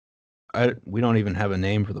We don't even have a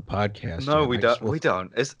name for the podcast No, yet. we I guess don't. we'll. We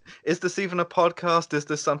don't. Is this even a podcast? Is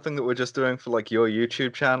this something that we're just doing for like your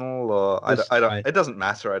YouTube channel, or I don't, This I don't. I It doesn't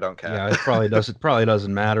matter. I don't care. Yeah, it probably does. It probably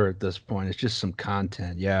doesn't matter at this point. It's just some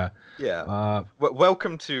content. Yeah. Yeah. Uh.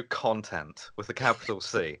 Welcome to content with a capital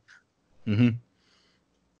C. hmm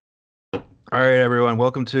All right, everyone.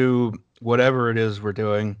 Welcome to whatever it is we're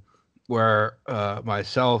doing, where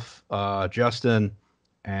myself, Justin,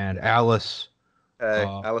 and Alice Hey,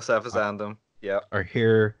 uh, Alice are Eversandem. Yeah. are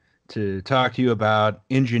here to talk to you about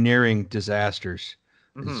engineering disasters.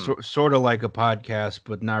 It's Hmm. sort of like a podcast,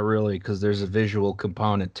 but not really, because there's a visual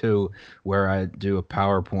component too, where I do a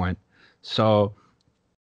PowerPoint. So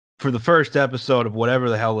for the first episode of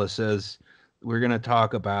whatever the hell this is, we're going to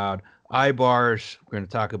talk about I-bars. We're going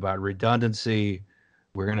to talk about redundancy.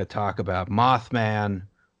 We're going to talk about Mothman.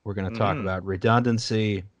 We're going to talk Hmm. about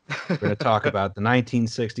redundancy. We're going to talk about the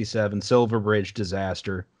 1967 Silver Bridge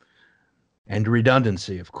disaster and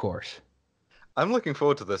redundancy, of course. I'm looking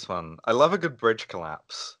forward to this one. I love a good bridge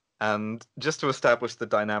collapse. And just to establish the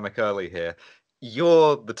dynamic early here,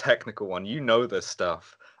 you're the technical one. You know this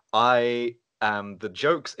stuff. I am the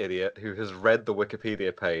jokes idiot who has read the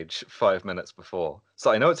Wikipedia page 5 minutes before.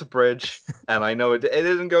 So I know it's a bridge, and I know it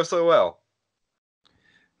didn't go so well.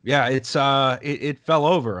 Yeah, it fell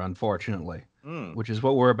over, unfortunately, Hmm. which is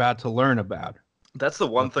what we're about to learn about. That's the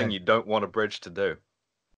one thing Okay. you don't want a bridge to do.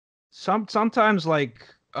 Sometimes like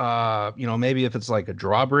maybe if it's like a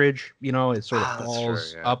drawbridge, it sort of Ah, that's true,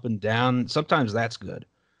 falls yeah. up and down. Sometimes that's good.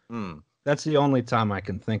 Hmm. That's the only time I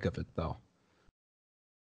can think of it, though.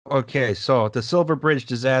 Okay, so the Silver Bridge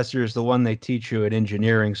disaster is the one they teach you at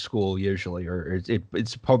engineering school usually, or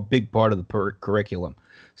it's a big part of the curriculum.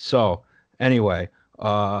 So anyway,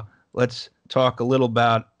 uh, let's talk a little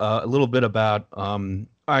bit about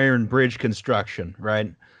iron bridge construction,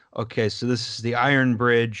 right? Okay, so this is the Iron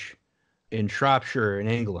Bridge in Shropshire in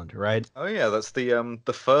England, right? Oh yeah, that's the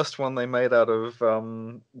first one they made out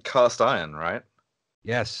of cast iron, right?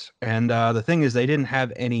 Yes, and the thing is, they didn't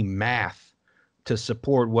have any math to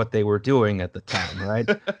support what they were doing at the time, right?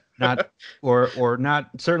 Not or not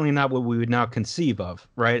certainly not what we would now conceive of,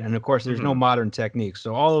 right? And of course, there's no Hmm. modern techniques,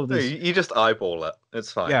 so all of No, this, you just eyeball it.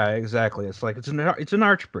 It's fine. yeah, exactly. It's like it's an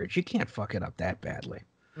arch bridge. You can't fuck it up that badly,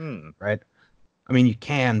 Hmm. right? I mean, you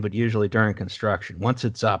can, but usually during construction, once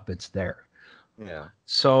it's up, it's there. Yeah.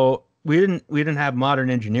 So we didn't have modern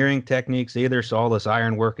engineering techniques either. So all this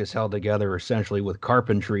ironwork is held together essentially with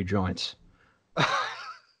carpentry joints.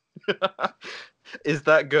 Is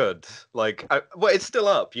that good? Like, well, it's still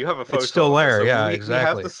up. You have a It's photo still of it, there. so Yeah, we have the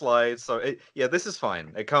exactly. slides. So yeah, this is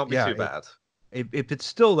fine. It can't be Yeah, too bad. if it's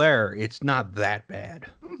still there, it's not that bad.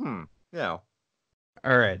 Hmm. Yeah.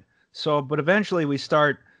 All right. So, but eventually we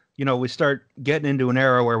start getting into an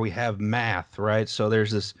era where we have math, right? So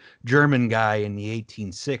there's this German guy in the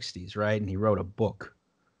 1860s, right? And he wrote a book.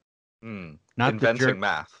 Hmm. Not the Inventing Ger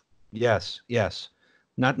math. Yes, yes.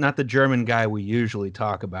 Not the German guy we usually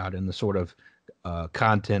talk about in the sort of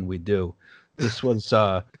content we do. This was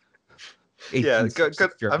Yeah. Good. 1860s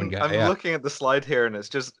Good. German I'm guy. I'm Yeah. looking at the slide here, and it's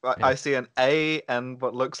just Yeah. I see an A and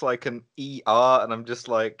what looks like an ER, and I'm just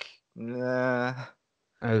like, nah.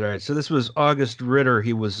 All right. So this was August Ritter.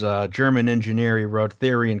 He was a German engineer. He wrote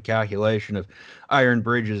Theory and Calculation of Iron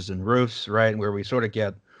Bridges and Roofs, right? Where we sort of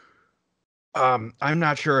get I'm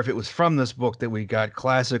not sure if it was from this book that we got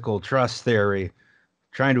classical truss theory,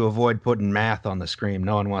 trying to avoid putting math on the screen.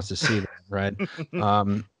 No one wants to see that, right?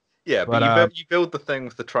 Um, Yeah, but but you build the thing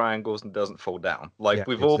with the triangles and it doesn't fall down. Like yeah,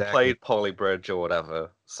 we've all exactly. played Polybridge or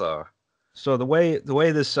whatever, so So the way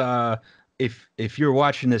this if you're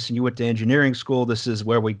watching this and you went to engineering school, this is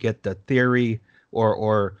where we get the theory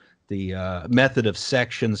or the method of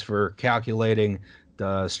sections for calculating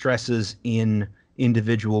the stresses in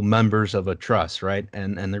individual members of a truss, right?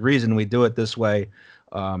 And the reason we do it this way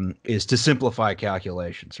is to simplify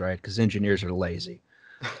calculations, right? Because engineers are lazy.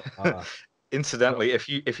 Uh, so incidentally,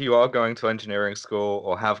 if you are going to engineering school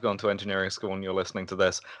or have gone to engineering school and you're listening to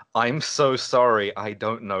this, I'm so sorry I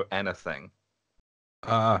don't know anything.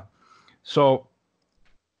 uh, so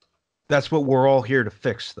that's what we're all here to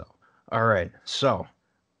fix, though. All right. So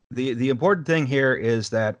the important thing here is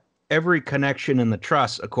that every connection in the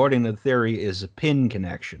truss, according to the theory, is a pin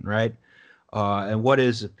connection, right? And what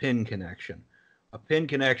is a pin connection? A pin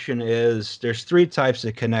connection is there's three types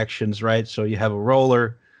of connections, right? So you have a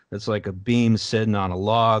roller that's like a beam sitting on a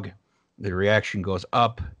log. The reaction goes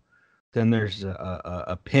up. Then there's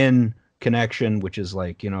a pin connection, which is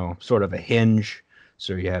like, sort of a hinge.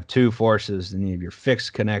 So you have two forces. Then you have your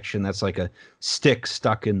fixed connection. That's like a stick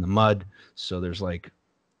stuck in the mud. So there's like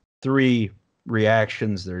three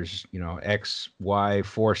reactions. There's, X, Y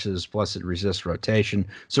forces plus it resists rotation.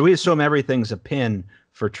 So we assume everything's a pin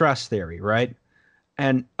for truss theory, right?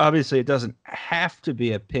 And obviously, it doesn't have to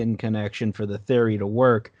be a pin connection for the theory to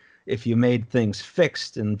work. If you made things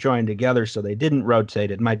fixed and joined together so they didn't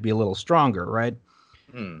rotate, it might be a little stronger, right?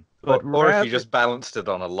 Hmm. But Or if you rather, just balanced it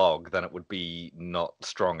on a log, then it would be not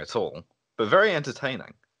strong at all. But very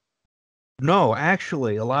entertaining. no,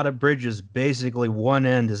 actually, a lot of bridges basically one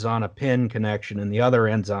end is on a pin connection and the other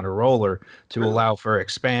end's on a roller to Really? allow for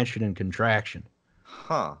expansion and contraction.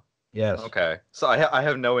 Huh. Yes. Okay. So I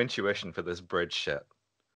have no intuition for this bridge shit.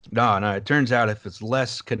 No, no, it turns out if it's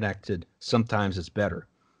less connected, sometimes it's better.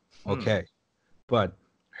 Hmm. Okay. But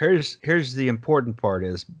here's the important part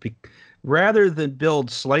is rather than build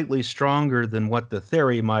slightly stronger than what the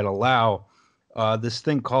theory might allow, this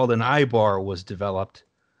thing called an I-bar was developed,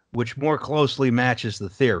 which more closely matches the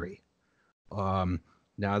theory. Um,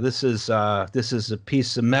 Now this is a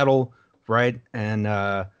piece of metal, right? And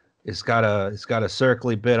it's got a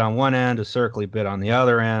circly bit on one end, a circly bit on the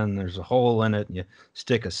other end. There's a hole in it, and you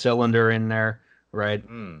stick a cylinder in there, right?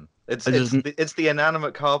 Hmm. It's This it's is the, it's the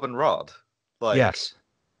inanimate carbon rod. Like, yes,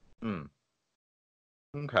 hmm.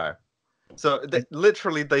 Okay. So and they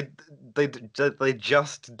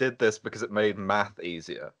just did this because it made math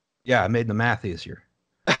easier. yeah, it made the math easier.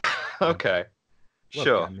 Okay. Look,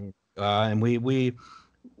 Sure. I mean, and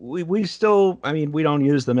we still, I mean, we don't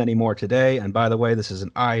use them anymore today. And by the way, this is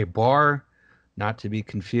an I bar, not to be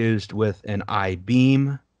confused with an I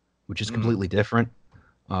beam, which is Hmm. completely different.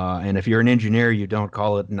 And if you're an engineer, you don't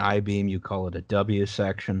call it an I beam, you call it a W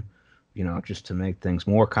section, just to make things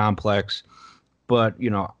more complex. But,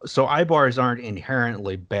 so I bars aren't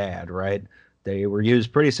inherently bad, right? They were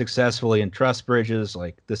used pretty successfully in truss bridges.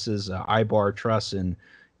 Like this is I bar truss in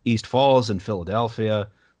East Falls in Philadelphia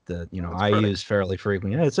that, Oh, that's I pretty. use fairly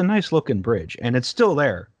frequently. Yeah, it's a nice looking bridge and it's still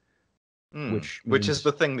there, Hmm. which Which is means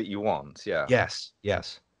the thing that you want, yeah. yes,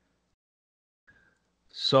 yes.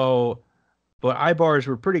 So, but I bars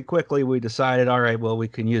were pretty quickly, we decided, all right, well, we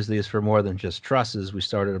can use these for more than just trusses. We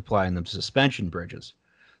started applying them to suspension bridges.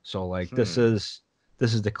 So like Hmm. this is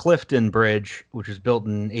the Clifton Bridge, which was built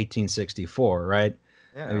in 1864, right?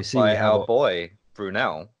 And Yeah. you see we By have our a boy,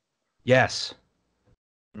 Brunel. yes.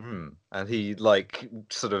 Hmm. And he like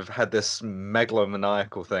sort of had this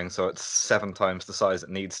megalomaniacal thing, so it's 7 times the size it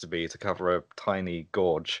needs to be to cover a tiny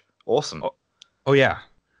gorge. Awesome. Oh, oh yeah.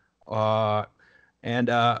 Uh and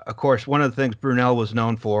of course one of the things Brunel was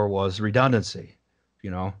known for was redundancy, you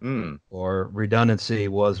know, Hmm. or redundancy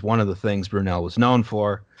was one of the things Brunel was known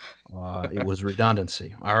for. It was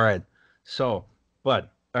redundancy. All right. So,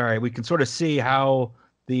 but all right, we can sort of see how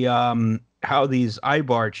these I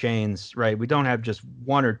bar chains, right? We don't have just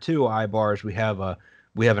one or two I bars. We have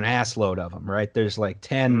an ass load of them, right? There's like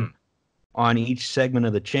 10 Hmm. on each segment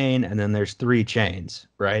of the chain, and then there's three chains,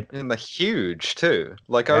 right? And they're huge too.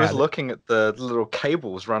 Like I was Yeah, looking at the little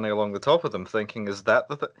cables running along the top of them, thinking, "Is that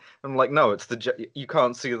the?" I'm like, "No, it's you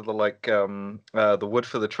can't see the the wood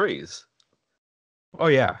for the trees." oh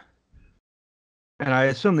yeah. And I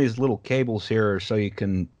assume these little cables here are so you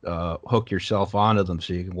can hook yourself onto them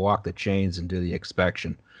so you can walk the chains and do the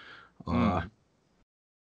inspection. Uh, Hmm.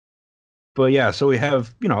 but yeah, so we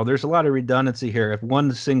have, there's a lot of redundancy here. If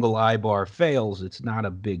one single I bar fails, it's not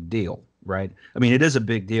a big deal, right? I mean, it is a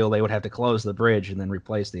big deal. They would have to close the bridge and then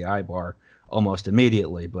replace the I bar almost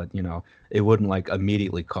immediately, but, it wouldn't like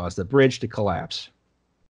immediately cause the bridge to collapse.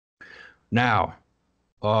 Now,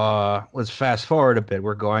 let's fast forward a bit.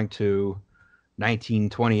 We're going to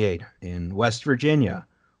 1928 in West Virginia.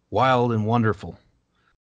 Wild and wonderful.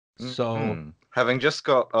 So, Hmm. Having just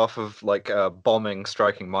got off of bombing,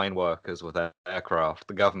 striking mine workers with aircraft,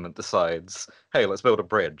 the government decides, "Hey, let's build a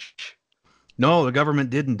bridge." no, the government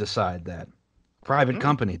didn't decide that. Private Hmm.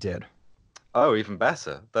 company did. Oh, even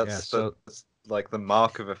better. Yeah, so That's like the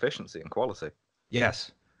mark of efficiency and quality.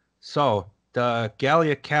 yes. So, the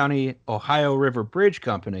Gallia County Ohio River Bridge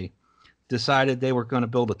Company decided they were going to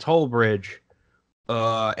build a toll bridge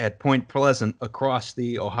at Point Pleasant across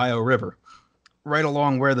the Ohio River, right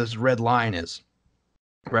along where this red line is,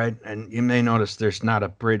 right? And you may notice there's not a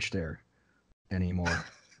bridge there anymore,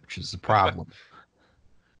 which is a problem.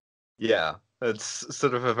 Yeah, it's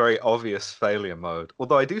sort of a very obvious failure mode.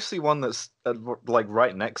 Although I do see one that's like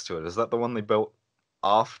right next to it. Is that the one they built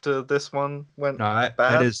after this one went No, that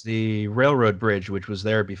bad? is the railroad bridge, which was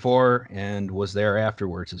there before and was there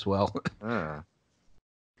afterwards as well. Ah.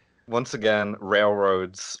 Once again,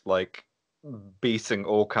 railroads like beating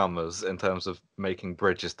all comers in terms of making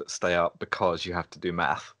bridges that stay up because you have to do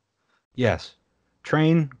math. Yes.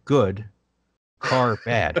 Train good, car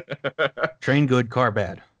bad. Train good, car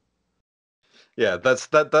bad. Yeah, that's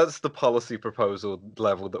the policy proposal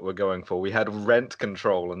level that we're going for. We had rent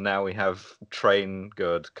control, and now we have train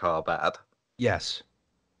good, car bad. Yes.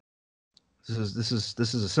 This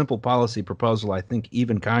is a simple policy proposal I think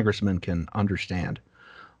even congressmen can understand.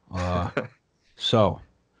 Uh, so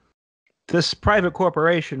this private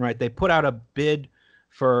corporation, right? They put out a bid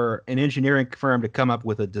for an engineering firm to come up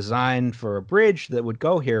with a design for a bridge that would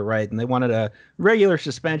go here, right? And they wanted a regular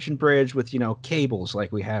suspension bridge with, cables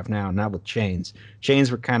like we have now, not with chains.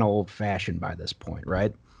 Chains were kind of old fashioned by this point,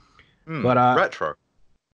 right? But Retro.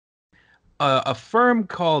 a firm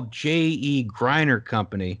called J.E. Griner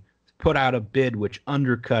Company put out a bid which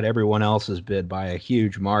undercut everyone else's bid by a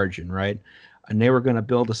huge margin, right? And they were going to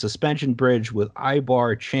build a suspension bridge with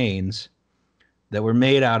I-bar chains that were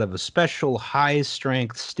made out of a special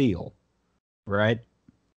high-strength steel, right?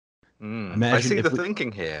 I Imagine see if the we,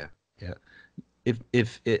 thinking here. yeah,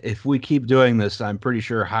 if we keep doing this, I'm pretty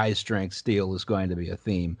sure high-strength steel is going to be a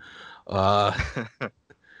theme. Uh,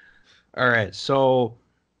 all right, so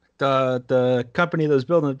the company that was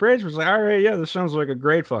building the bridge was like, all right, yeah, this sounds like a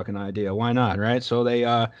great fucking idea. Why not, right? So they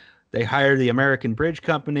hired the American Bridge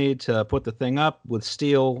Company to put the thing up with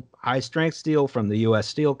steel, high strength steel from the U.S.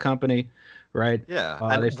 Steel Company, right? Yeah,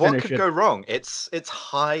 They and what finish could it. go wrong? It's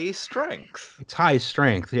high strength. It's high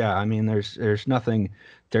strength, yeah. I mean, there's nothing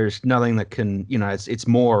that can, it's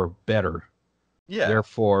more better. Yeah,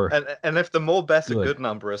 Therefore, and if the more better good. good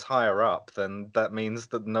number is higher up, then that means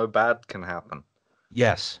that no bad can happen.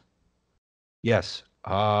 Yes, yes.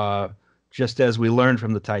 Just as we learned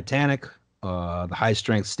from the Titanic, the high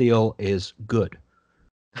strength steel is good.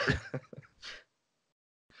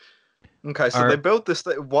 Okay, so they Our built this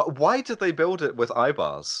thing. Why did they build it with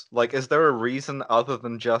eye-bars? Like, is there a reason other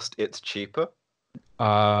than just it's cheaper?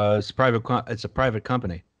 it's a private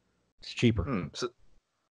company. It's cheaper. So,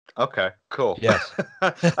 okay, cool. Yes.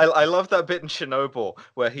 I love that bit in Chernobyl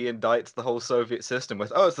where he indicts the whole Soviet system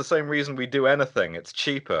with, "Oh, it's the same reason we do anything. It's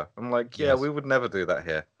cheaper." I'm like, yeah, we Yes. would never do that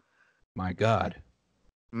here. My God.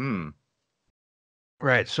 Hmm.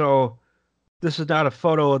 Right. So this is not a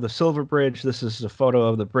photo of the Silver Bridge. This is a photo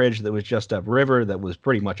of the bridge that was just upriver that was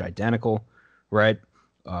pretty much identical, right?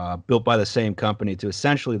 Built by the same company to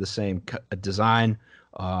essentially the same design.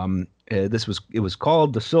 It was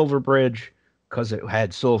called the Silver Bridge because it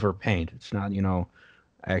had silver paint. It's not,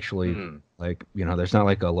 actually Hmm. like, there's not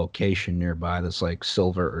like a location nearby that's like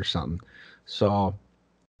silver or something. So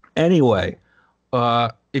anyway,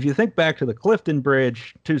 if you think back to the Clifton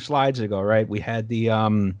Bridge 2 slides ago, right? We had the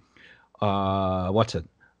what's it?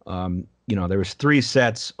 There was 3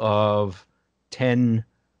 sets of 10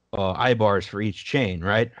 eye bars for each chain,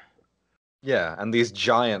 right? Yeah, and these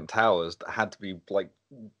giant towers that had to be like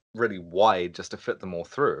really wide just to fit them all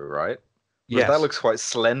through, right? Whereas that Yes. looks quite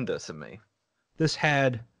slender to me. This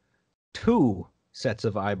had 2 sets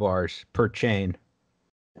of eye bars per chain,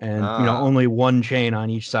 and Ah, only one chain on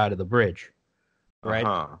each side of the bridge, right?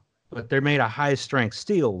 uh-huh. But they're made of high strength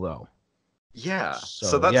steel, though. Yeah, so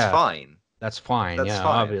So that's yeah, fine. that's fine. That's Yeah,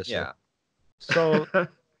 fine. obviously. Yeah. So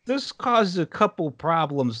this caused a couple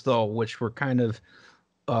problems, though, which were kind of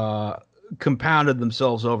uh, compounded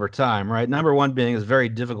themselves over time, right? Number one being it's very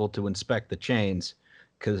difficult to inspect the chains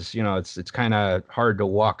because it's kind of hard to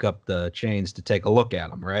walk up the chains to take a look at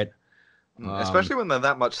them, right? Especially when they're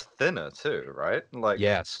that much thinner too, right? Like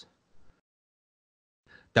Yes,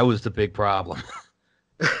 that was the big problem.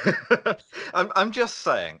 I'm just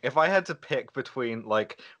saying, if I had to pick between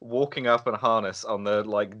like walking up and harness on the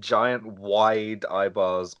like giant wide eye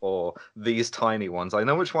bars or these tiny ones, I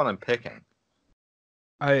know which one I'm picking.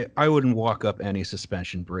 I wouldn't walk up any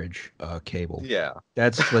suspension bridge cable. Yeah.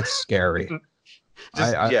 That's scary. I,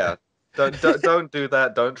 Just I yeah. Don't do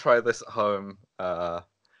that. Don't try this at home.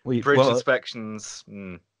 we Bridge well inspections,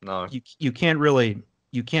 no. you can't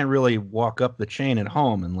really walk up the chain at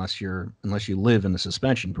home unless you live in the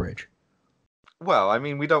suspension bridge. Well, I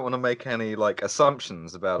mean, we don't want to make any like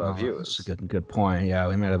assumptions about our Oh, that's a viewers. good point. Yeah,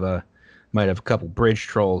 we might have a couple bridge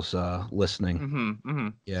trolls listening. Mm-hmm.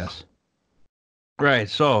 Yes. Right.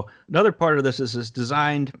 So another part of this is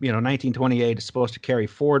designed, 1928 is supposed to carry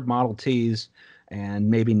Ford Model Ts and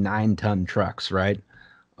maybe 9-ton trucks, right?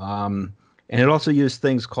 Um, and it also used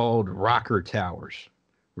things called rocker towers,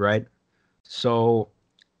 right? So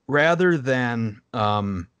rather than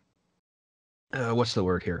what's the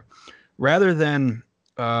word here? Rather than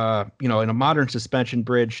in a modern suspension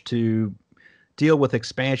bridge to deal with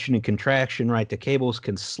expansion and contraction, right? The cables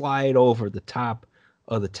can slide over the top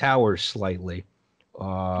of the towers slightly.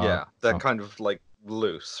 Yeah, they're Oh, kind of like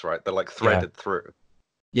loose, right? They're like yeah, threaded through.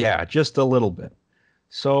 yeah, just a little bit.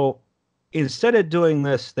 So instead of doing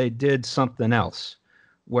this, they did something else.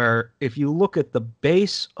 where if you look at the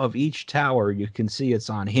base of each tower, you can see it's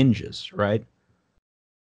on hinges, right?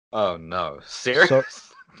 Oh no, So,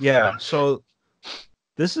 serious? yeah, so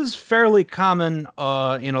this is fairly common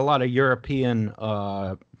in a lot of European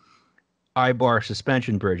I-bar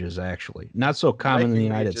suspension bridges, actually. Not so common in the Making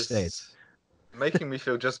me United States. just making me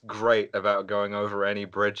feel just great about going over any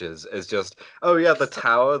bridges is just, oh yeah, the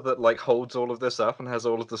tower that like holds all of this up and has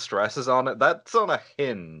all of the stresses on it, that's on a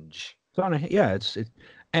hinge. It's on yeah,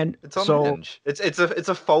 and It's on a so hinge. It's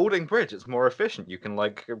a folding bridge. It's more efficient. You can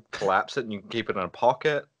like collapse it and you can keep it in a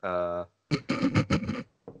pocket.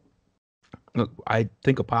 look, I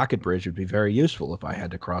think a pocket bridge would be very useful if I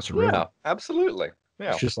had to cross a river. Yeah, absolutely.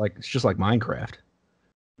 Yeah. It's just like Minecraft.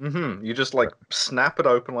 You just like snap it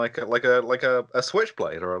open like a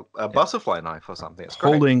switchblade or a butterfly knife or something. It's great.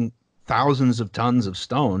 Holding thousands of tons of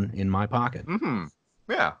stone in my pocket.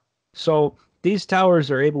 Yeah. So these towers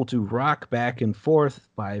are able to rock back and forth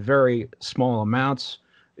by very small amounts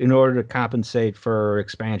in order to compensate for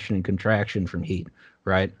expansion and contraction from heat,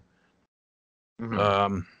 right?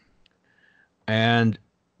 Mm-hmm. And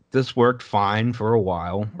this worked fine for a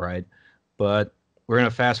while, right? But we're going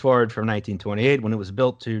to fast forward from 1928 when it was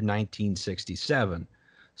built to 1967.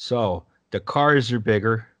 So the cars are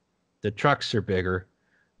bigger, the trucks are bigger,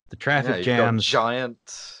 the Yeah, traffic you've got jams. giant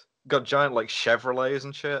like Chevrolets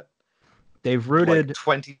and shit They've with like routed,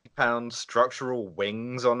 20-pound structural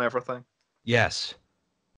wings on everything. yes,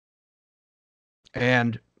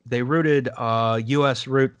 and they routed U.S.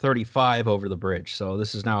 Route 35 over the bridge. So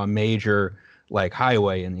this is now a major like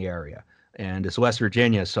highway in the area, and it's West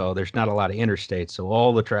Virginia, so there's not a lot of interstates. So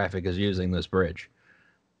all the traffic is using this bridge.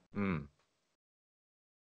 Mm.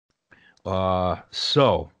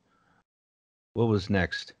 So what was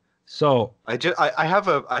next? So I have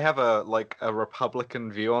a like a Republican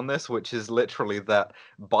view on this, which is literally that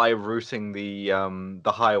by routing the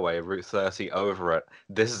highway Route 30 over it,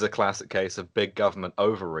 this is a classic case of big government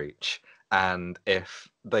overreach. And if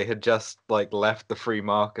they had just like left the free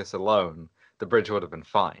market alone, the bridge would have been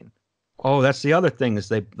fine. oh, that's the other thing is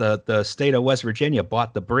the state of West Virginia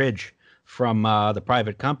bought the bridge from the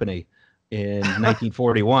private company in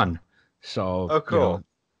 1941. So Oh, you know, cool.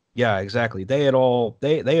 yeah, exactly. They had all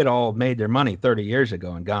made their money 30 years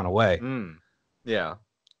ago and gone away. Mm. Yeah.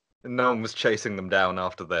 No one was chasing them down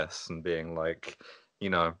after this and being like,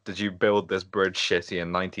 did you build this bridge shitty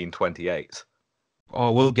in 1928?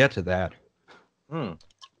 Oh, we'll get to that. Hmm.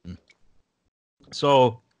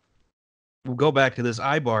 So we'll go back to this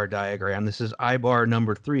I-bar diagram. This is I-bar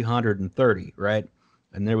number 330, right?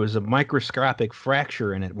 And there was a microscopic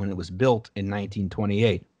fracture in it when it was built in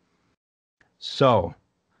 1928. So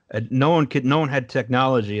no one had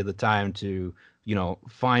technology at the time to,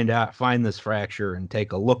 find this fracture and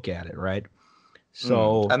take a look at it, right?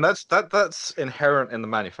 So And that's inherent in the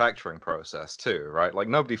manufacturing process too, right? Like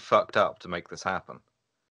nobody fucked up to make this happen.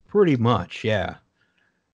 pretty much, yeah.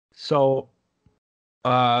 So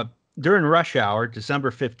uh, during rush hour,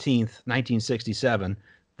 December 15th, 1967,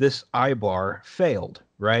 this I-bar failed,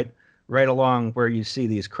 right? Right along where you see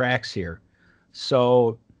these cracks here.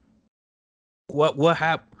 So what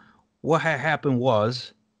had happened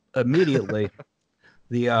was immediately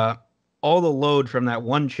the all the load from that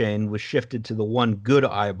one chain was shifted to the one good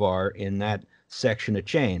I-bar in that section of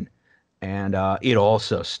chain, and it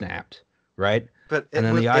also snapped, right? But And it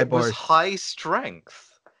then was the it was I-bars, high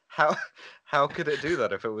strength. How how could it do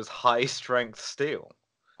that if it was high strength steel?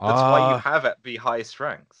 That's why you uh have it be high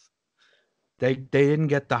strength. they didn't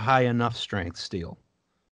get the high enough strength steel.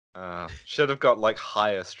 Should have got like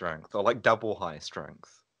higher strength or like double high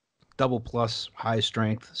strength. Double plus high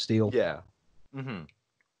strength steel. Yeah. Mm-hmm.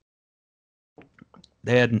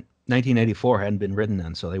 They hadn't 1984 hadn't been written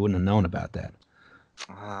then, so they wouldn't have known about that.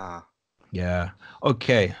 Ah. Yeah.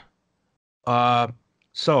 Okay. Uh,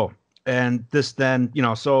 so and this then,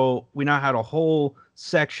 so we now had a whole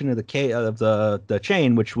section of the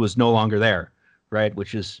chain which was no longer there, right?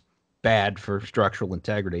 Which is bad for structural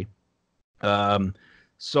integrity. Um,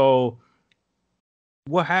 so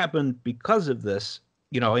what happened because of this?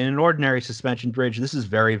 In an ordinary suspension bridge, this is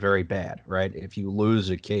very, very bad, right? If you lose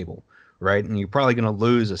a cable, right, and you're probably going to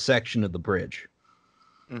lose a section of the bridge.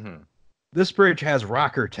 Mm-hmm. This bridge has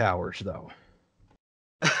rocker towers, though.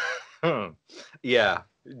 Yeah.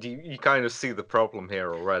 You kind of see the problem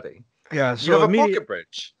here already. Yeah. You have So a immediate. pocket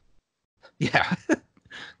bridge. Yeah.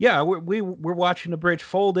 Yeah. We're watching the bridge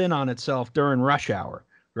fold in on itself during rush hour,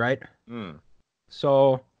 right? Mm.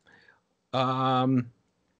 So, um,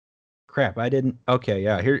 crap. I didn't. Okay.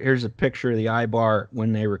 Yeah. Here's a picture of the I bar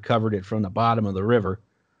when they recovered it from the bottom of the river.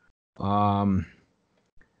 Um.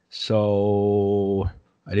 So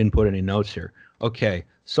I didn't put any notes here. Okay,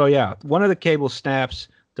 so yeah, one of the cables snaps.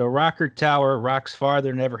 The rocker tower rocks farther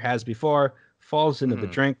than ever has before, falls into the Hmm.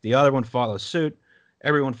 drink. The other one follows suit.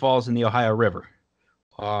 Everyone falls in the Ohio River.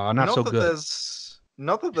 Not so good.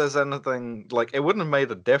 Not that there's anything like it wouldn't have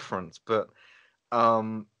made a difference, but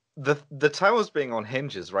um the towers being on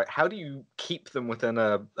hinges, right? How do you keep them within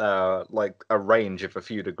a like a range of a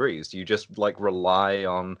few degrees? Do you just like rely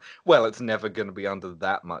on, well, it's never going to be under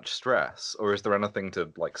that much stress, or is there anything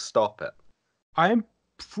to like stop it? I'm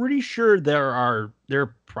pretty sure there are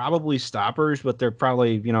probably stoppers, but they're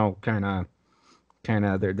probably they're not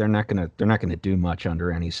gonna do much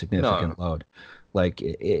under any No. significant load. Like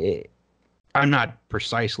I'm not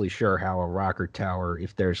precisely sure how a rocker tower,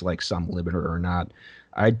 if there's like some limiter or not.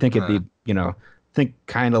 I'd think it'd Uh, be, think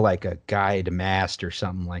kind of like a guide mast or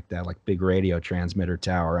something like that, like big radio transmitter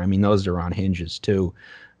tower. I mean, those are on hinges too,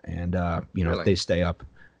 and really? they stay up.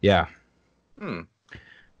 Yeah, Hmm.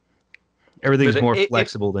 But everything's more it, if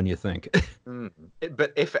flexible than you think. mm,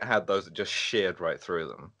 but if it had those, it just sheared right through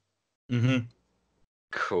them. hmm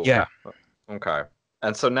Cool. Yeah, Okay.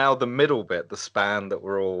 And so now the middle bit, the span that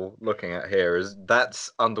we're all looking at here, is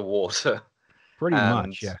that's underwater, pretty and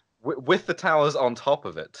much. Yeah. with the towers on top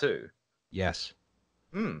of it too. Yes.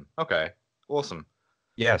 Hmm. Okay. Awesome.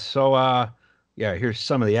 Yes. So, yeah, here's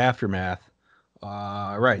some of the aftermath.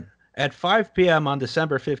 Right. At 5 p.m. on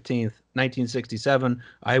December 15th, 1967,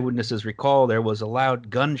 eyewitnesses recall there was a loud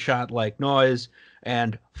gunshot like noise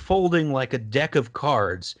and folding like a deck of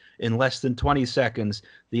cards in less than 20 seconds.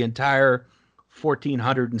 The entire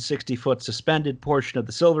 1,460-foot suspended portion of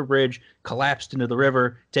the Silver Bridge collapsed into the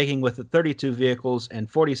river, taking with it 32 vehicles and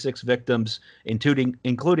 46 victims,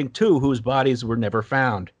 including two whose bodies were never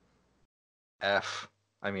found. F.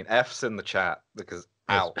 I mean, F's in the chat because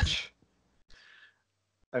Yes. ouch.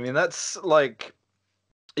 I mean, that's like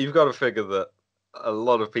you've got to figure that a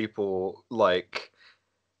lot of people like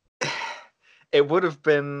it would have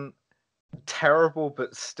been terrible,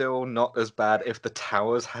 but still not as bad if the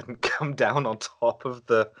towers hadn't come down on top of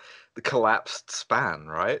the collapsed span,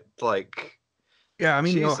 right? Like Yeah, I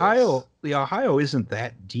mean Jesus. The Ohio isn't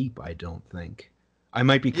that deep, I don't think. I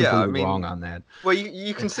might be Yeah, I completely wrong mean, on that. well,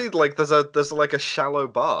 you can see like there's like a shallow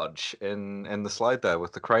barge in the slide there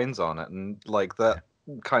with the cranes on it, and like that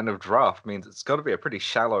kind of draft means it's got to be a pretty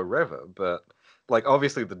shallow river, but like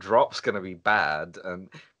obviously the drop's going to be bad, and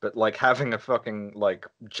but like having a fucking like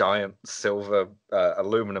giant silver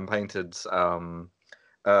aluminum painted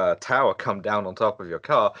tower come down on top of your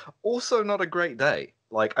car, also not a great day.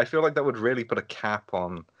 Like I feel like that would really put a cap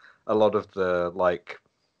on a lot of the like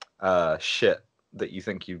shit that you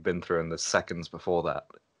think you've been through in the seconds before that.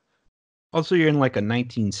 Also, you're in like a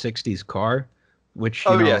 1960s car, which,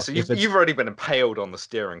 Oh yeah, so if you've it's already been impaled on the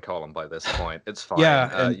steering column by this point. It's fine.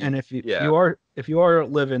 yeah, and if you Yeah. you are if you are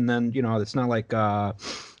living, then it's not like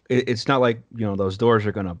it's not like those doors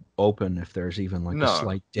are gonna open if there's even like a No,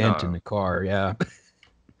 slight dent in no. the car. Yeah.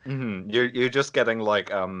 You're just getting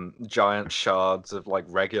like giant shards of like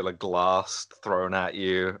regular glass thrown at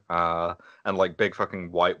you, and like big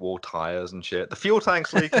fucking white wall tires and shit. The fuel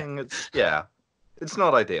tank's leaking. It's yeah, it's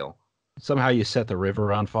not ideal. Somehow you set the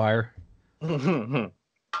river on fire.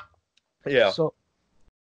 Yeah.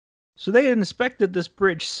 So they had inspected this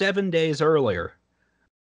bridge 7 days earlier.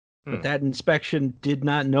 But Hmm. that inspection did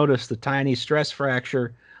not notice the tiny stress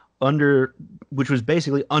fracture under, which was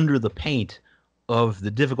basically under the paint of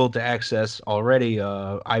the difficult to access already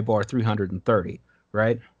IBAR 330,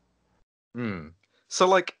 right? Hmm. So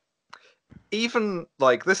like even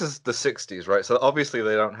like this is the 60s, right? So obviously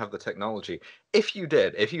they don't have the technology. If you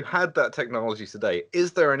did, if you had that technology today,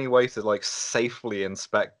 is there any way to like safely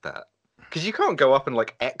inspect that? Because you can't go up and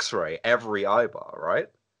like X-ray every eyebar, right?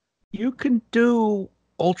 You can do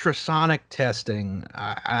ultrasonic testing.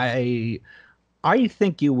 I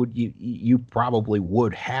think you probably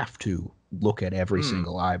would have to look at every Hmm.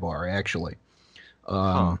 single IBAR actually.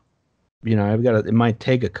 Huh. Um, I've got it might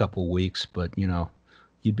take a couple weeks, but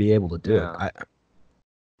you'd be able to do it. Yeah.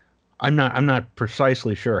 I'm not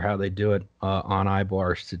precisely sure how they do it on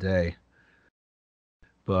iBars today,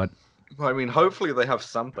 but Well, I mean, hopefully they have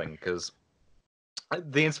something because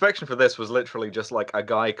the inspection for this was literally just like a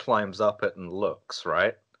guy climbs up it and looks,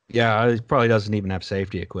 right? yeah, he probably doesn't even have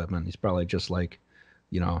safety equipment. He's probably just like,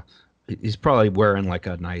 you know, he's probably wearing like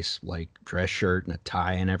a nice like dress shirt and a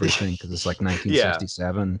tie and everything because it's like Yeah.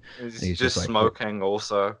 1967, and He's he's just just like, smoking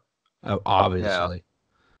also. Yeah. obviously,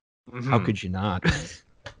 how Hmm. could you not?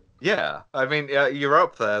 Yeah, I mean, yeah, you're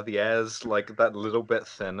up there. The air's like that little bit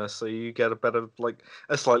thinner, so you get a better, like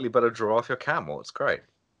a slightly better draw off your camel. It's great.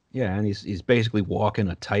 Yeah, and he's basically walking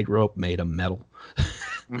a tightrope made of metal.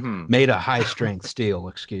 Made of high strength steel,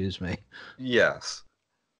 excuse me. Yes.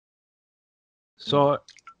 So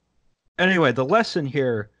anyway, the lesson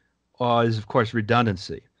here is, of course,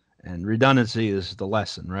 redundancy. And redundancy is the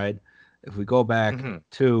lesson, right? If we go back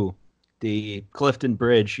to the Clifton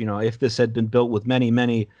Bridge, if this had been built with many,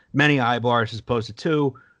 many, many I-bars as opposed to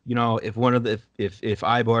two, if one of the if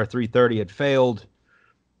I-bar 330 had failed,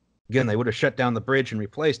 again, they would have shut down the bridge and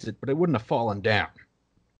replaced it, but it wouldn't have fallen down.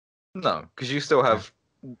 No, because you still have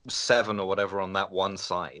 7 or whatever on that one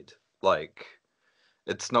side. Like,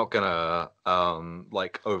 it's not gonna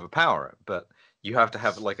like overpower it, but you have to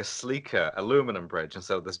have like a sleeker aluminum bridge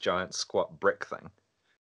instead of this giant squat brick thing.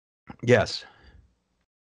 Yes.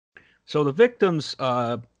 So the victims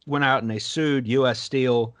went out and they sued U.S.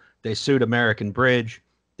 Steel. They sued American Bridge.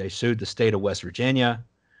 They sued the state of West Virginia.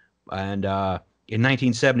 And in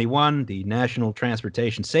 1971, the National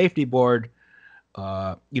Transportation Safety Board,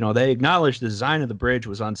 they acknowledged the design of the bridge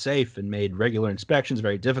was unsafe and made regular inspections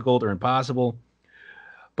very difficult or impossible.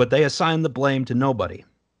 But they assigned the blame to nobody.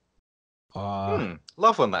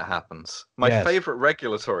 Love when that happens. My favorite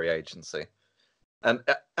regulatory agency. And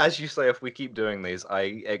as you say, if we keep doing these, I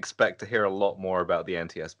expect to hear a lot more about the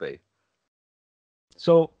NTSB.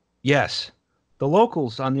 So, yes, the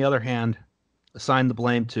locals, on the other hand, assigned the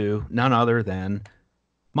blame to none other than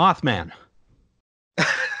Mothman.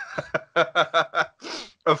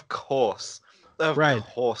 Of course. Of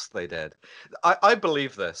course they did. I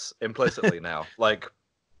believe this implicitly now. Like,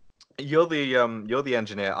 you're the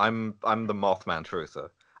engineer. I'm the Mothman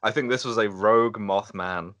truther. I think this was a rogue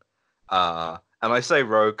Mothman. And I say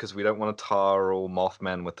rogue because we don't want to tar all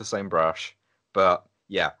Mothmen with the same brush. But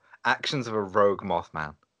yeah, actions of a rogue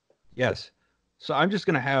Mothman. Yes. So I'm just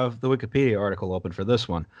going to have the Wikipedia article open for this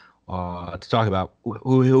one to talk about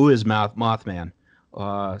who is Mothman.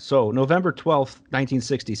 So November 12th,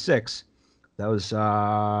 1966, that was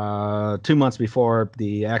 2 months before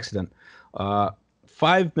the accident.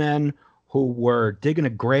 5 men who were digging a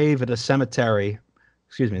grave at a cemetery.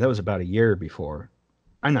 Excuse me, that was about a year before.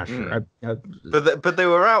 I'm not sure. But they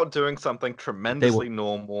were out doing something tremendously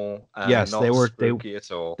normal and not spooky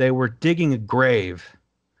at all. They were digging a grave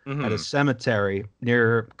at a cemetery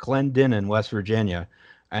near Glendinning, West Virginia,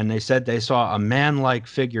 and they said they saw a man-like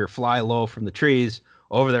figure fly low from the trees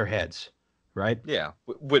over their heads, right? Yeah,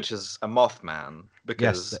 which is a Mothman,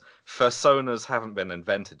 because personas haven't been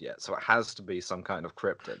invented yet, so it has to be some kind of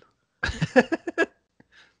cryptid.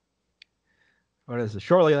 What is it?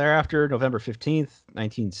 Shortly thereafter, November 15th,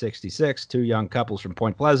 1966, 2 young couples from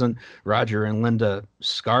Point Pleasant, Roger and Linda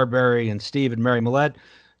Scarberry and Steve and Mary Millette,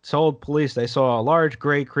 told police they saw a large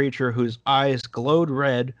gray creature whose eyes glowed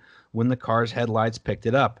red when the car's headlights picked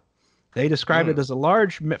it up. They described it as a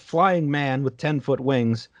large flying man with 10-foot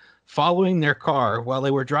wings following their car while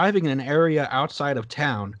they were driving in an area outside of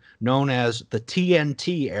town known as the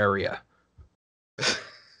TNT area.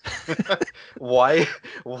 Why?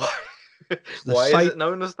 Why is it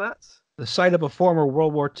known as that? The site of a former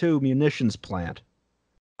World War II munitions plant.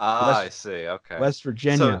 I see. Okay. West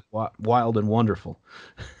Virginia, wild and wonderful.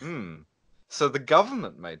 So the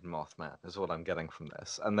government made Mothman, is what I'm getting from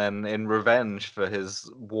this. And then in revenge for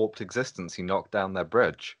his warped existence, he knocked down their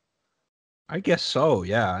bridge. I guess so,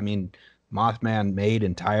 yeah. I mean, Mothman made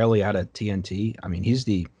entirely out of TNT. I mean, he's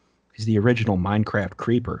the original Minecraft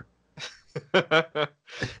creeper.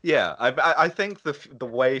 Yeah, I think the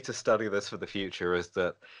way to study this for the future is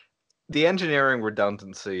that the engineering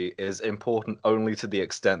redundancy is important only to the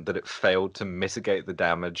extent that it failed to mitigate the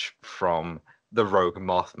damage from the rogue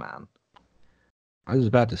Mothman. I was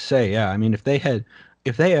about to say, yeah. I mean, if they had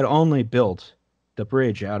only built the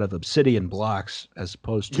bridge out of obsidian blocks as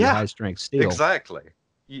opposed to high strength steel, exactly,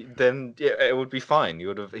 then it would be fine. He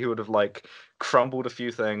would have like crumbled a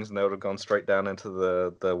few things, and they would have gone straight down into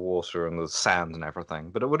the water and the sand and everything.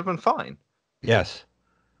 But it would have been fine. Yes,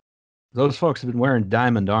 those folks have been wearing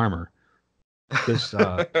diamond armor. This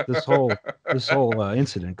whole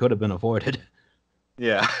incident could have been avoided.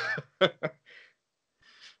 Yeah.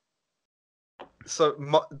 So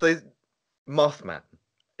the Mothman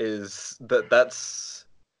is that's.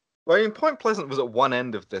 Well, I mean, Point Pleasant was at one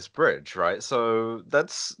end of this bridge, right? So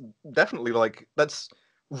that's definitely that's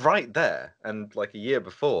right there, and like a year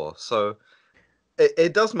before. So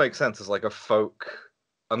it does make sense as like a folk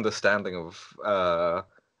understanding of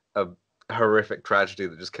a horrific tragedy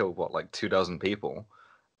that just killed like 24 people.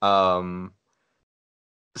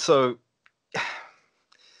 So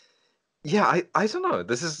yeah, I don't know.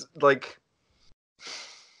 This is like.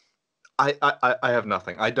 I have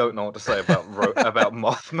nothing. I don't know what to say about about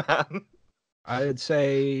Mothman. I'd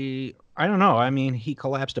say I don't know. I mean, he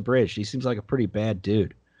collapsed a bridge. He seems like a pretty bad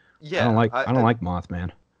dude. Yeah, I don't like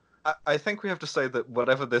Mothman. I think we have to say that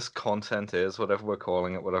whatever this content is, whatever we're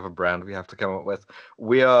calling it, whatever brand we have to come up with,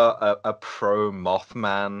 we are a pro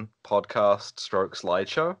Mothman podcast stroke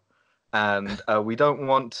slideshow, and we don't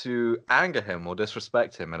want to anger him or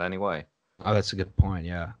disrespect him in any way. Oh, that's a good point.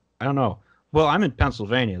 Yeah. I don't know. Well, I'm in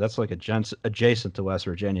Pennsylvania. That's like adjacent to West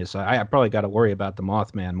Virginia, so I probably got to worry about the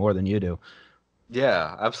Mothman more than you do.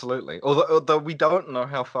 Yeah, absolutely. Although we don't know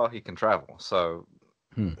how far he can travel, so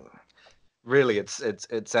Hmm. really, it's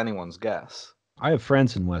anyone's guess. I have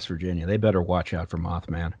friends in West Virginia. They better watch out for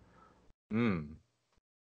Mothman. Hmm.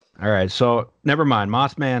 All right, so never mind.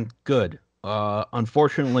 Mothman, good.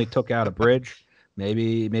 Unfortunately, took out a bridge.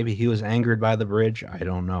 Maybe he was angered by the bridge. I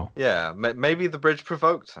don't know. Yeah, maybe the bridge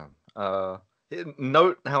provoked him.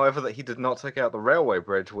 Note, however, that he did not take out the railway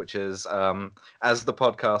bridge, which is, as the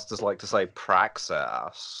podcasters like to say,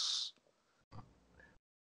 praxis.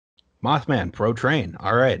 Mothman, pro train.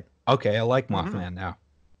 All right. Okay, I like Hmm. Mothman now.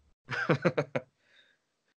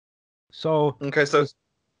 So Okay, so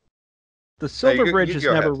the Silver Bridge you is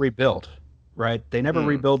go never ahead. rebuilt, right? They never Hmm.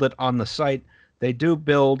 rebuild it on the site. They do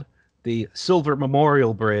build the Silver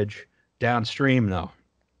Memorial Bridge downstream, though.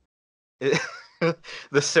 It,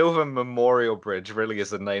 the Silver Memorial Bridge really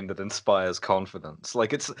is a name that inspires confidence. Like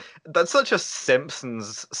that's such a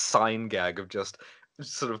Simpsons sign gag of just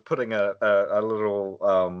sort of putting a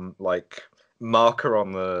little like marker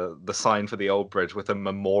on the sign for the old bridge with a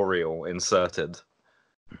memorial inserted.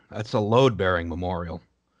 That's a load-bearing memorial.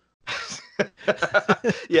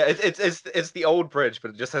 Yeah, it's the old bridge,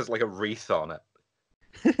 but it just has like a wreath on it.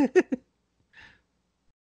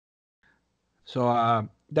 So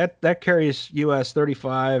that carries US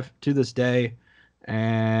 35 to this day,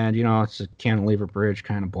 and it's a cantilever bridge,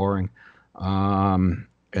 kind of boring. And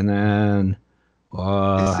then Is it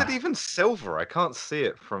uh, even silver? I can't see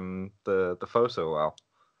it from the photo well.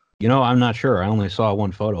 I'm not sure. I only saw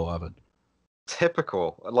one photo of it.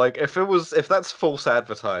 Typical. Like if that's false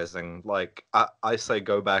advertising, like I say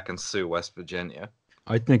go back and sue West Virginia.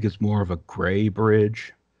 I think it's more of a gray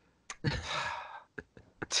bridge.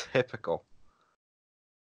 Typical.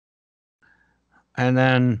 And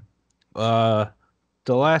then uh,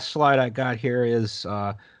 the last slide I got here is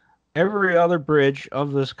every other bridge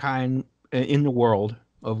of this kind in the world,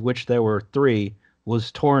 of which there were three,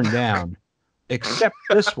 was torn down, except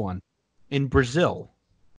this one in Brazil.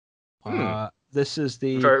 Hmm. This is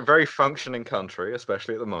the Very very functioning country,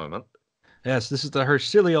 especially at the moment. Yes, this is the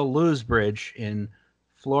Hercílio Luz Bridge in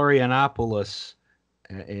Florianópolis,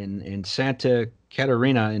 in Santa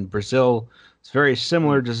Catarina in Brazil. It's very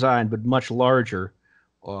similar Hmm. design, but much larger.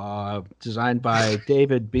 Designed by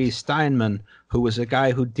David B. Steinman, who was a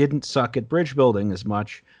guy who didn't suck at bridge building as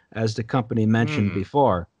much as the company mentioned Hmm.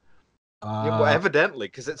 before. Yeah, well, Uh, evidently,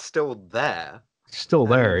 because it's still there, Still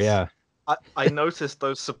there, and yeah. I noticed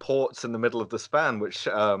those supports in the middle of the span, which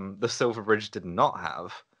the Silver Bridge did not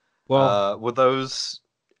have. Well, Were those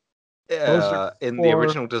those are in the for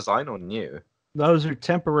original design or new? those are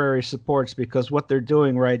temporary supports because what they're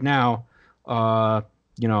doing right now, uh,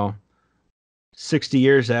 you know, 60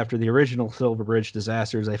 years after the original Silver Bridge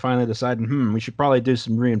disasters, they finally decided, we should probably do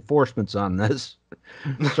some reinforcements on this.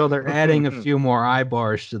 So they're adding a few more eye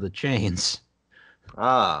bars to the chains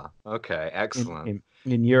Ah, okay, in, excellent. in,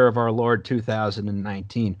 in year of our Lord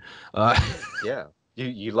 2019. Uh, Yeah,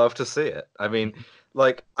 you love to see it. I mean,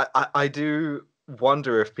 like I do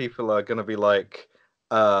wonder if people are gonna be like,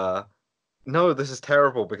 uh, no, this is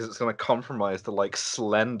terrible because it's gonna compromise the like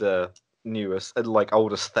slender newest like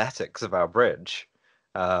old aesthetics of our bridge,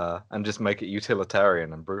 and just make it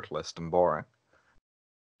utilitarian and brutalist and boring.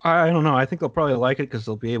 I don't know. I think they'll probably like it because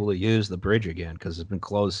they'll be able to use the bridge again because it's been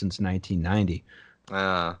closed since 1990.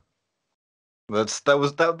 Ah,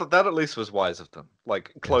 that at least was wise of them,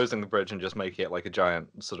 like Yes. closing the bridge and just making it like a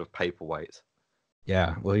giant sort of paperweight.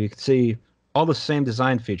 Yeah. Well, you can see all the same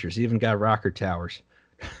design features. You even got rocker towers.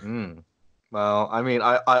 Mm. Well, I mean,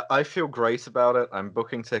 I feel great about it. I'm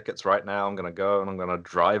booking tickets right now. I'm gonna go and I'm gonna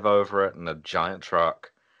drive over it in a giant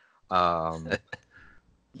truck. Um,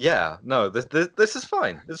 yeah, no, this is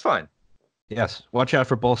fine. It's fine. Yes. Watch out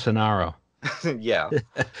for Bolsonaro. Yeah,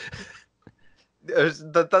 that's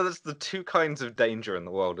the two kinds of danger in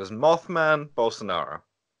the world: is Mothman, Bolsonaro.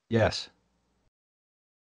 Yes.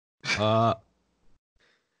 Uh,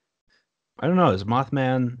 I don't know. Is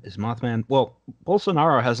Mothman? Well,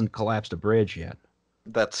 Bolsonaro hasn't collapsed a bridge yet,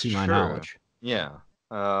 That's to my true. knowledge. Yeah.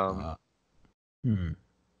 Um, Uh, hmm.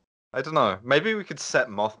 I don't know. Maybe we could set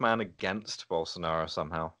Mothman against Bolsonaro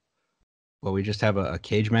somehow. Well, we just have a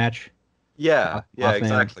cage match. Yeah, Mothman.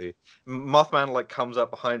 exactly. Mothman like comes up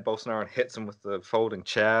behind Bolsonaro and hits him with the folding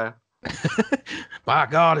chair. By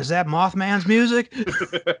God, is that Mothman's music?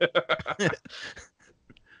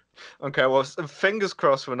 Okay, well, fingers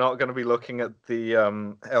crossed we're not going to be looking at the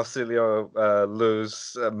Elcilio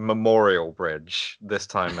Luz Memorial Bridge this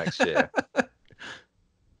time next year.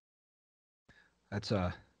 That's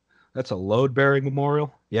a load-bearing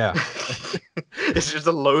memorial. Yeah. It's just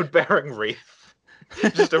a load-bearing wreath.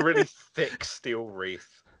 Just a really thick steel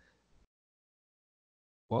wreath.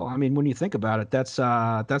 Well, I mean, when you think about it, that's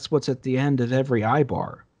what's at the end of every eye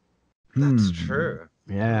bar. That's true.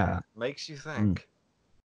 Yeah. Makes you think.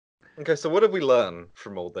 Okay, so what did we learn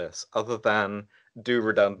from all this, other than do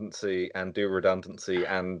redundancy and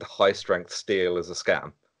high-strength steel is a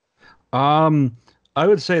scam? I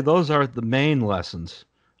would say those are the main lessons.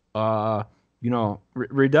 Uh,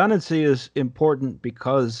 redundancy is important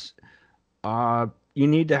because you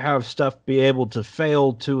need to have stuff be able to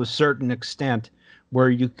fail to a certain extent where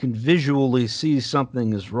you can visually see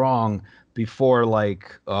something is wrong before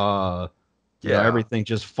everything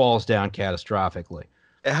just falls down catastrophically.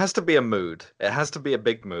 It has to be a mood. It has to be a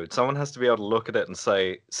big mood. Someone has to be able to look at it and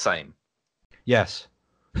say, same. Yes.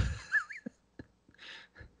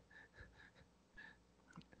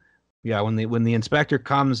 Yeah, when the inspector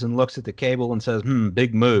comes and looks at the cable and says,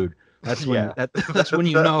 big mood. That's when that's when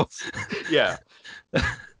you know. Yeah.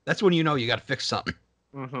 That's when you know you got to fix something.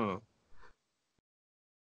 Mm-hmm.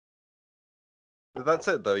 That's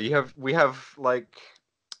it though. We have like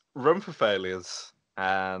room for failures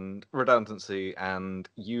and redundancy and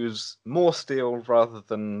use more steel rather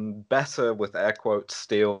than better with air quotes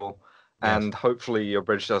steel, Yes. and hopefully your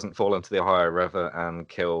bridge doesn't fall into the Ohio River and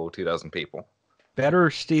kill 2,000 people. Better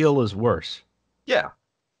steel is worse. Yeah.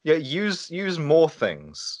 Yeah, use more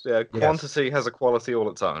things. Quantity has a quality all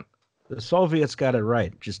its own. The Soviets got it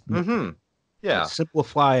right. Just Yeah.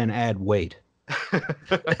 simplify and add weight.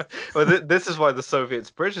 Well, this is why the Soviets'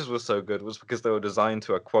 bridges were so good, was because they were designed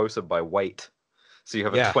to a quota by weight. So you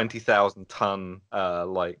have a 20,000 ton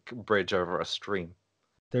bridge over a stream.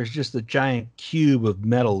 There's just a giant cube of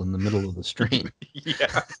metal in the middle of the stream.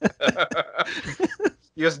 Yeah.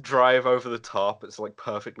 You just drive over the top. It's like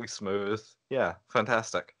perfectly smooth. Yeah,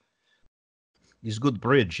 fantastic. It's good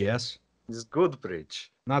bridge, yes. It's good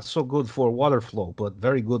bridge. Not so good for water flow, but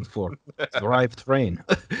very good for drive train.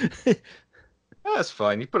 That's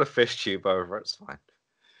fine. You put a fish tube over it, it's fine.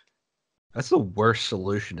 That's the worst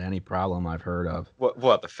solution to any problem I've heard of.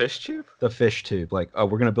 What, the fish tube? The fish tube. Like, oh,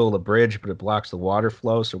 we're going to build a bridge, but it blocks the water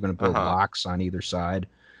flow, so we're going to build locks on either side.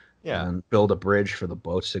 Yeah. And build a bridge for the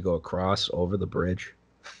boats to go across over the bridge.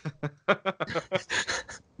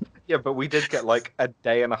 Yeah, but we did get like a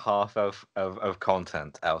day and a half of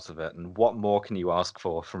content out of it. And what more can you ask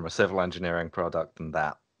for from a civil engineering product than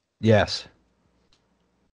that? Yes.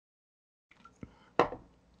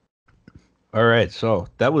 All right, so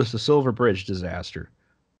that was the Silver Bridge disaster.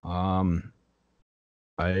 I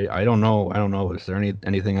don't know. Is there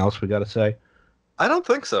anything else we got to say? I don't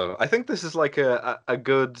think so. I think this is like a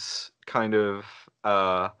good kind of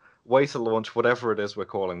way to launch whatever it is we're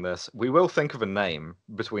calling this. We will think of a name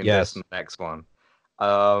between this and the next one.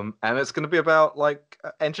 And it's going to be about like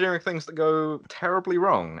engineering things that go terribly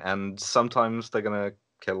wrong, and sometimes they're going to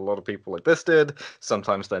kill a lot of people like this did.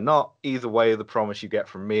 Sometimes they're not. Either way, the promise you get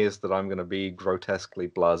from me is that I'm going to be grotesquely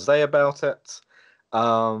blasé about it.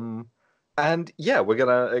 And yeah, we're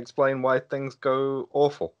going to explain why things go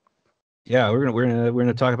awful. Yeah, we're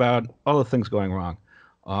gonna talk about all the things going wrong.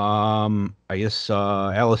 I guess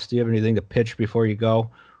Alice, do you have anything to pitch before you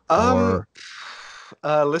go?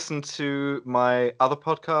 Listen to my other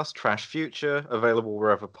podcast, Trash Future, available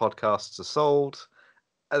wherever podcasts are sold.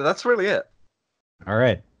 That's really it. All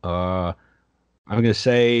right. I'm gonna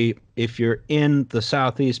say if you're in the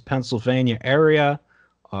Southeast Pennsylvania area,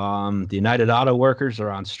 the United Auto Workers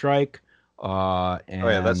are on strike. And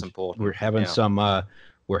that's important. We're having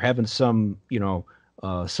some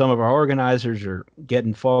some of our organizers are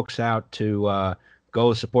getting folks out to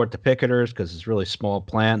go support the picketers because it's a really small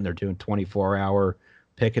plant and they're doing 24-hour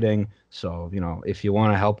picketing. So, if you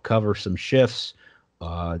want to help cover some shifts,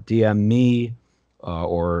 DM me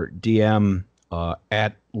or DM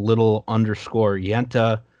at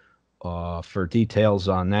little_Yenta for details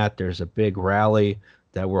on that. There's a big rally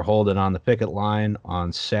that we're holding on the picket line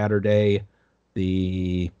on Saturday,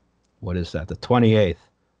 the 28th.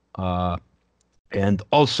 And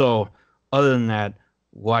also, other than that,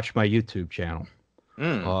 watch my YouTube channel.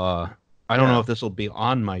 I don't know if this will be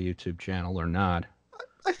on my YouTube channel or not.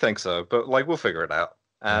 I think so, but we'll figure it out.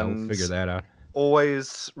 And we'll figure that out.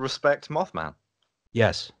 Always respect Mothman.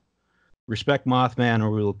 Yes. Respect Mothman,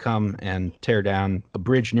 or we will come and tear down a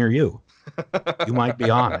bridge near you. You might be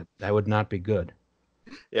on it. That would not be good.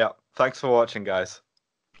 Yeah. Thanks for watching, guys.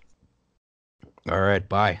 All right,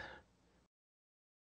 bye.